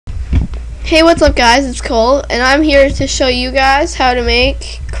Hey, what's up guys, it's Cole, and I'm here to show you guys how to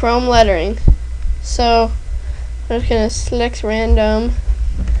make chrome lettering. So, I'm just going to select random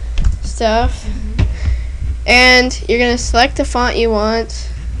stuff, and you're going to select the font you want.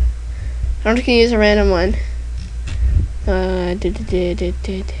 I'm just going to use a random one.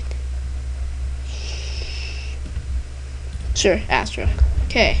 Sure, Astro.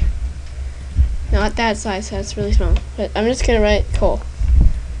 Okay. Not that size, that's really small. But I'm just going to write Cole.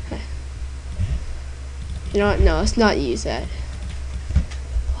 You know what? No, let's not use that.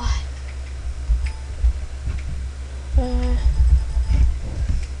 What?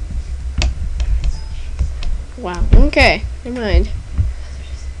 Wow. Okay. Never mind.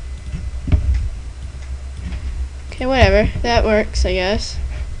 Okay, whatever. That works, I guess.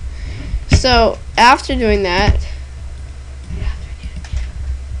 So, after doing that,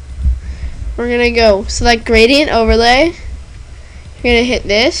 we're going to go select gradient overlay. You're going to hit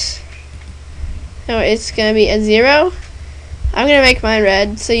this. So it's going to be a 0. I'm going to make mine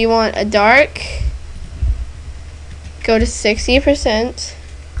red. So you want a dark. Go to 60%.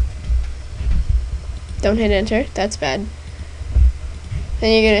 Don't hit enter. That's bad.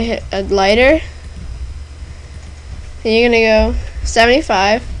 Then you're going to hit a lighter. Then you're going to go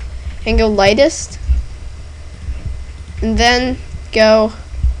 75 and go lightest. And then go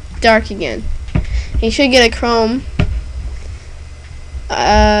dark again. And you should get a chrome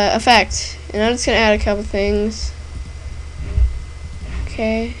effect. And I'm just going to add a couple things.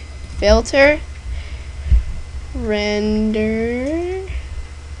 Okay. Filter. Render.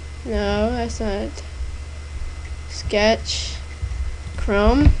 No, that's not it. Sketch.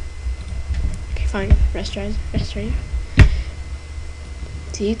 Chrome. Okay, fine. Rasterize.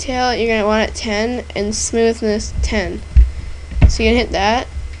 Detail, you're going to want it 10. And smoothness 10. So you're going to hit that.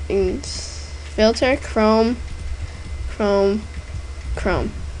 And filter. Chrome.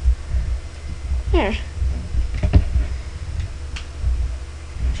 There.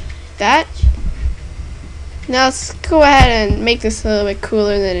 That. Now let's go ahead and make this a little bit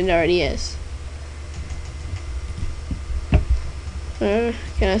cooler than it already is. We're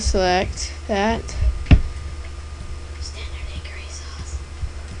gonna select that. Standard hickory sauce.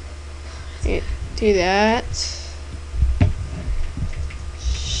 Do that.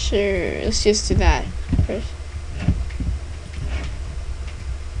 Sure, let's just do that first.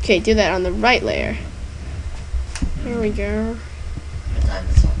 Okay, do that on the right layer. There we go.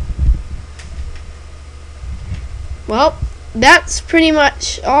 Well, that's pretty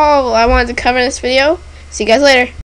much all I wanted to cover in this video. See you guys later.